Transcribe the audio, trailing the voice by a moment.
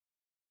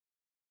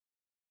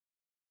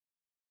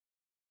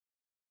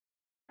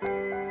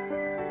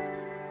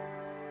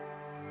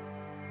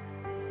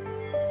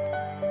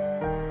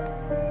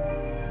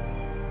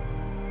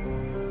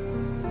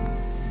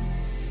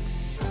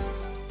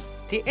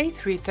The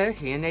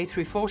A330 and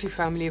A340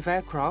 family of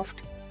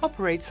aircraft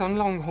operates on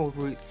long-haul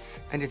routes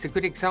and is a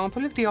good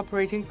example of the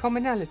operating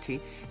commonality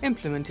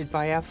implemented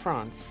by Air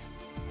France.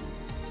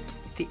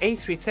 The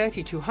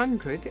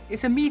A330-200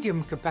 is a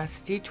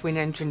medium-capacity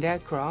twin-engined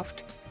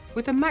aircraft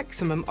with a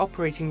maximum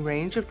operating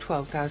range of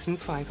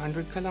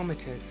 12,500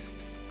 kilometers,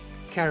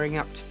 carrying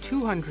up to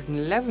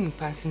 211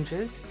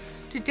 passengers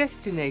to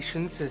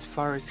destinations as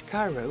far as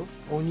Cairo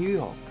or New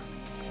York.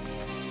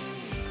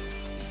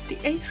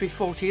 The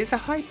A340 is a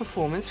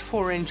high-performance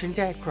four-engined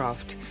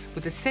aircraft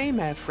with the same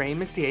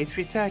airframe as the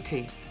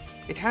A330.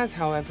 It has,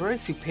 however, a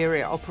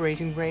superior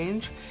operating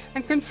range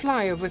and can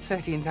fly over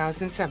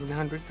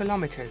 13,700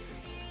 kilometers.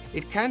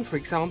 It can, for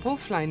example,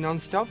 fly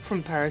non-stop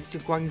from Paris to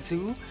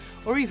Guangzhou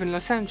or even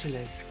Los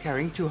Angeles,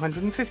 carrying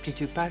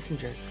 252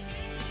 passengers.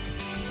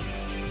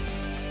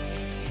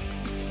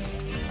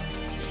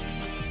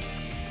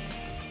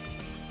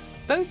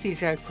 Both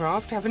these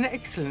aircraft have an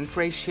excellent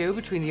ratio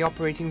between the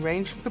operating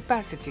range and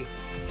capacity.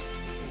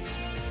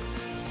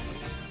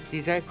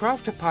 These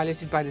aircraft are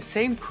piloted by the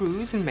same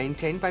crews and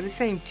maintained by the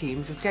same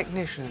teams of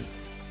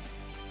technicians.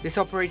 This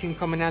operating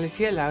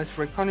commonality allows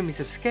for economies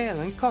of scale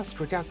and cost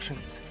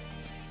reductions.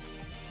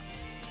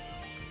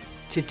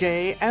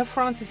 Today, Air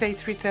France's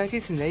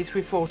A330s and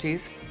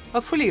A340s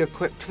are fully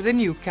equipped with the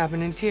new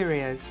cabin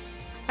interiors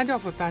and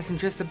offer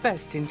passengers the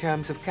best in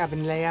terms of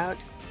cabin layout,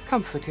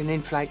 comfort and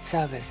in-flight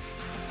service.